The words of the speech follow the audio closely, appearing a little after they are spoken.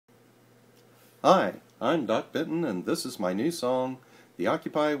Hi, I'm Doc Benton, and this is my new song, The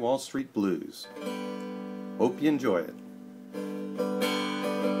Occupy Wall Street Blues. Hope you enjoy it.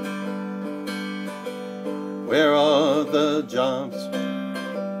 Where are the jobs?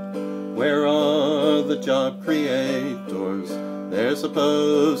 Where are the job creators? They're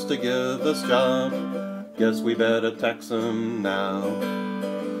supposed to give us jobs. Guess we better tax 'em now.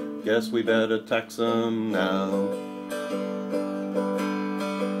 Guess we better tax 'em now.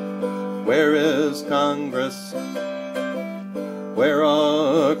 Where is Congress? Where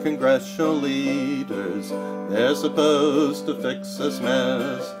are congressional leaders? They're supposed to fix this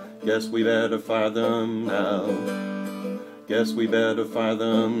mess. Guess we better fire them now. Guess we better fire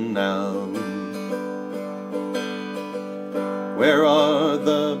them now. Where are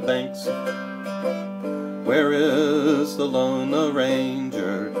the banks? Where is the loan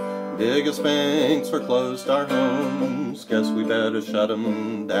arranger? Biggest banks foreclosed our homes. Guess we better shut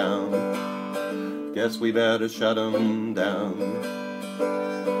 'em down. Guess we better shut 'em down.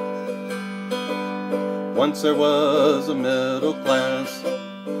 Once there was a middle class.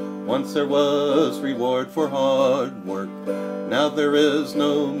 Once there was reward for hard work. Now there is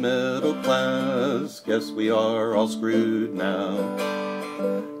no middle class. Guess we are all screwed now.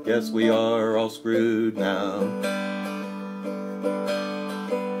 Guess we are all screwed now.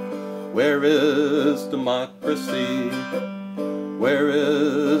 Where is democracy? Where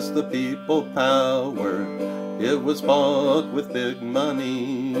is the people power? It was bought with big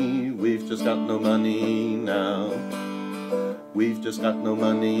money. We've just got no money now. We've just got no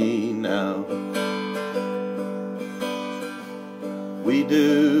money now. We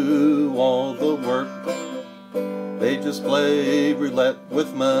do all the work. They just play roulette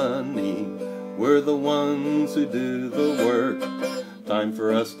with money. We're the ones who do the work. Time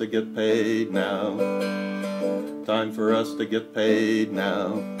for us to get paid now. Time for us to get paid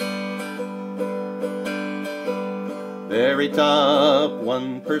now. Very top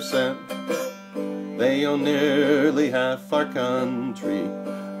 1%. They own nearly half our country.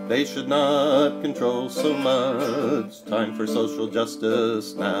 They should not control so much. Time for social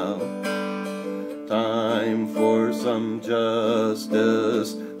justice now. Time for some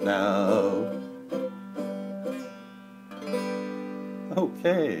justice now.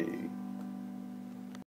 Okay.